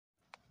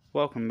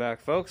Welcome back,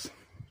 folks.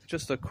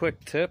 Just a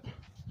quick tip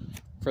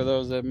for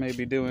those that may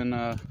be doing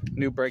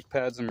new brake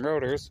pads and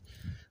rotors.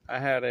 I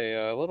had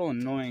a little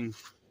annoying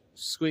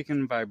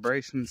squeaking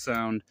vibration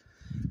sound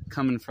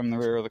coming from the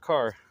rear of the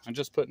car. I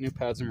just put new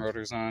pads and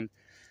rotors on.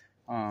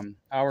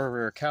 Our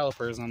rear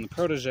calipers on the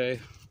Protege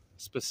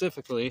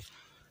specifically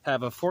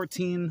have a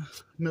 14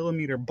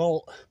 millimeter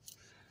bolt.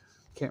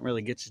 Can't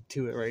really get you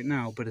to it right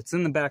now, but it's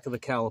in the back of the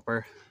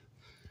caliper.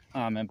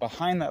 And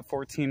behind that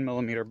 14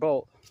 millimeter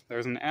bolt,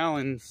 there's an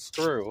Allen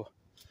screw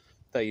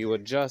that you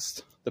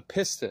adjust the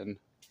piston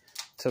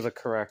to the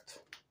correct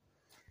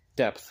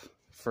depth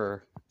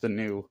for the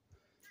new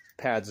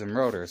pads and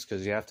rotors,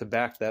 because you have to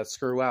back that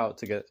screw out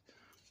to get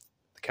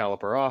the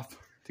caliper off,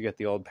 to get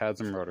the old pads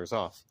and rotors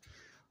off.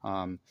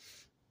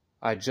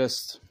 I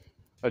just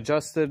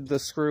adjusted the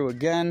screw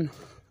again.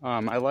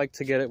 I like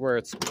to get it where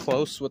it's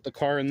close with the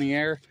car in the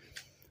air,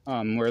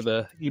 where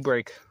the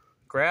e-brake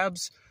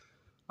grabs.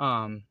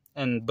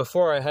 And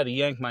before I had to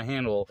yank my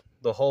handle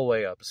the whole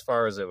way up as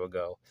far as it would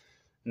go.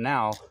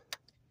 Now,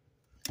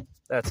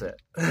 that's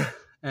it.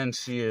 And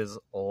she is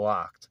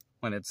locked.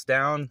 When it's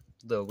down,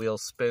 the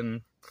wheels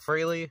spin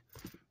freely.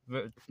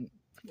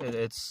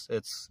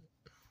 It's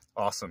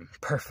awesome.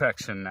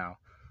 Perfection now.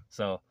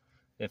 So,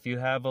 if you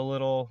have a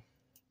little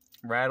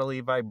rattly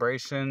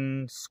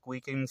vibration,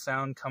 squeaking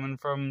sound coming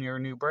from your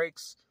new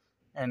brakes,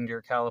 and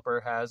your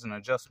caliper has an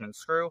adjustment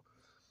screw,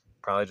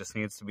 probably just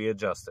needs to be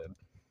adjusted.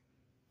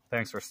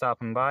 Thanks for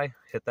stopping by.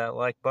 Hit that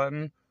like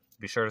button.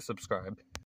 Be sure to subscribe.